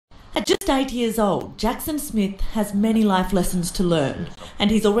Just 8 years old, Jackson Smith has many life lessons to learn, and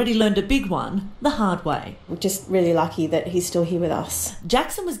he's already learned a big one the hard way. We're just really lucky that he's still here with us.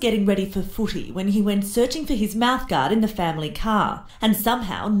 Jackson was getting ready for footy when he went searching for his mouthguard in the family car and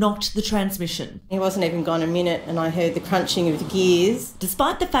somehow knocked the transmission. He wasn't even gone a minute and I heard the crunching of the gears.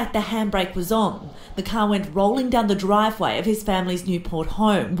 Despite the fact the handbrake was on, the car went rolling down the driveway of his family's Newport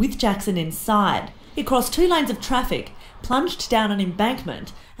home with Jackson inside. It crossed 2 lanes of traffic, plunged down an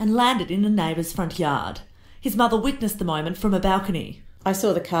embankment and landed in a neighbour's front yard. His mother witnessed the moment from a balcony. I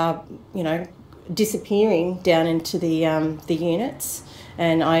saw the car, disappearing down into the units,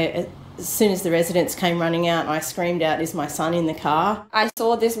 and as soon as the residents came running out, I screamed out, "Is my son in the car?" I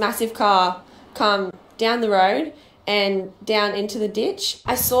saw this massive car come down the road and down into the ditch.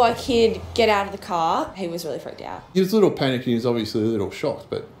 I saw a kid get out of the car. He was really freaked out. He was a little panicked, he was obviously a little shocked,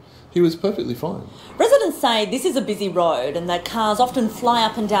 but he was perfectly fine. Residents say this is a busy road and that cars often fly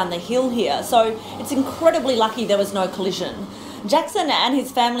up and down the hill here, so it's incredibly lucky there was no collision. Jackson and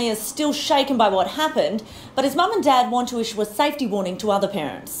his family are still shaken by what happened, but his mum and dad want to issue a safety warning to other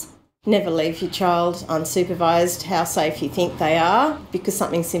parents. Never leave your child unsupervised how safe you think they are, because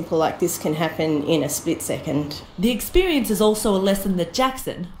something simple like this can happen in a split second. The experience is also a lesson that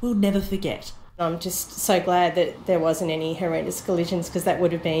Jackson will never forget. I'm just so glad that there wasn't any horrendous collisions, because that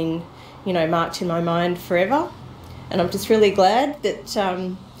would have been, marked in my mind forever. And I'm just really glad that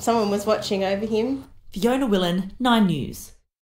someone was watching over him. Fiona Willan, 9 News.